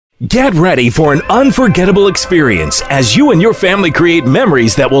Get ready for an unforgettable experience as you and your family create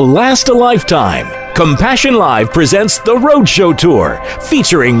memories that will last a lifetime. Compassion Live presents the Roadshow Tour,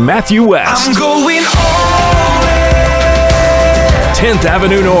 featuring Matthew West. I'm going all in. 10th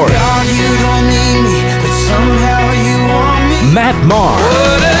Avenue North. God, you don't need me, but somehow you want me. Maher.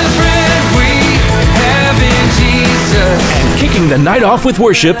 What a friend we have in Jesus. And kicking the night off with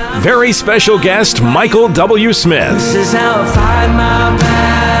worship, very special guest Michael W. Smith. This is how I fight my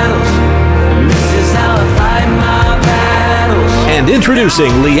battles. This is how I fight my battles. And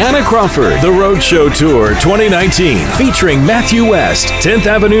introducing Leanna Crawford, the Roadshow Tour 2019, featuring Matthew West, 10th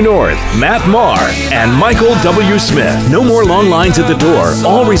Avenue North, Maher, and Michael W. Smith. No more long lines at the door,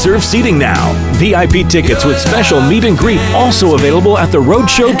 all reserved seating now. VIP tickets with special meet and greet also available at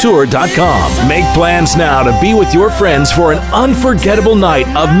theroadshowtour.com. Make plans now to be with your friends for an unforgettable night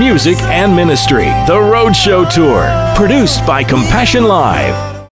of music and ministry. The Roadshow Tour, produced by Compassion Live.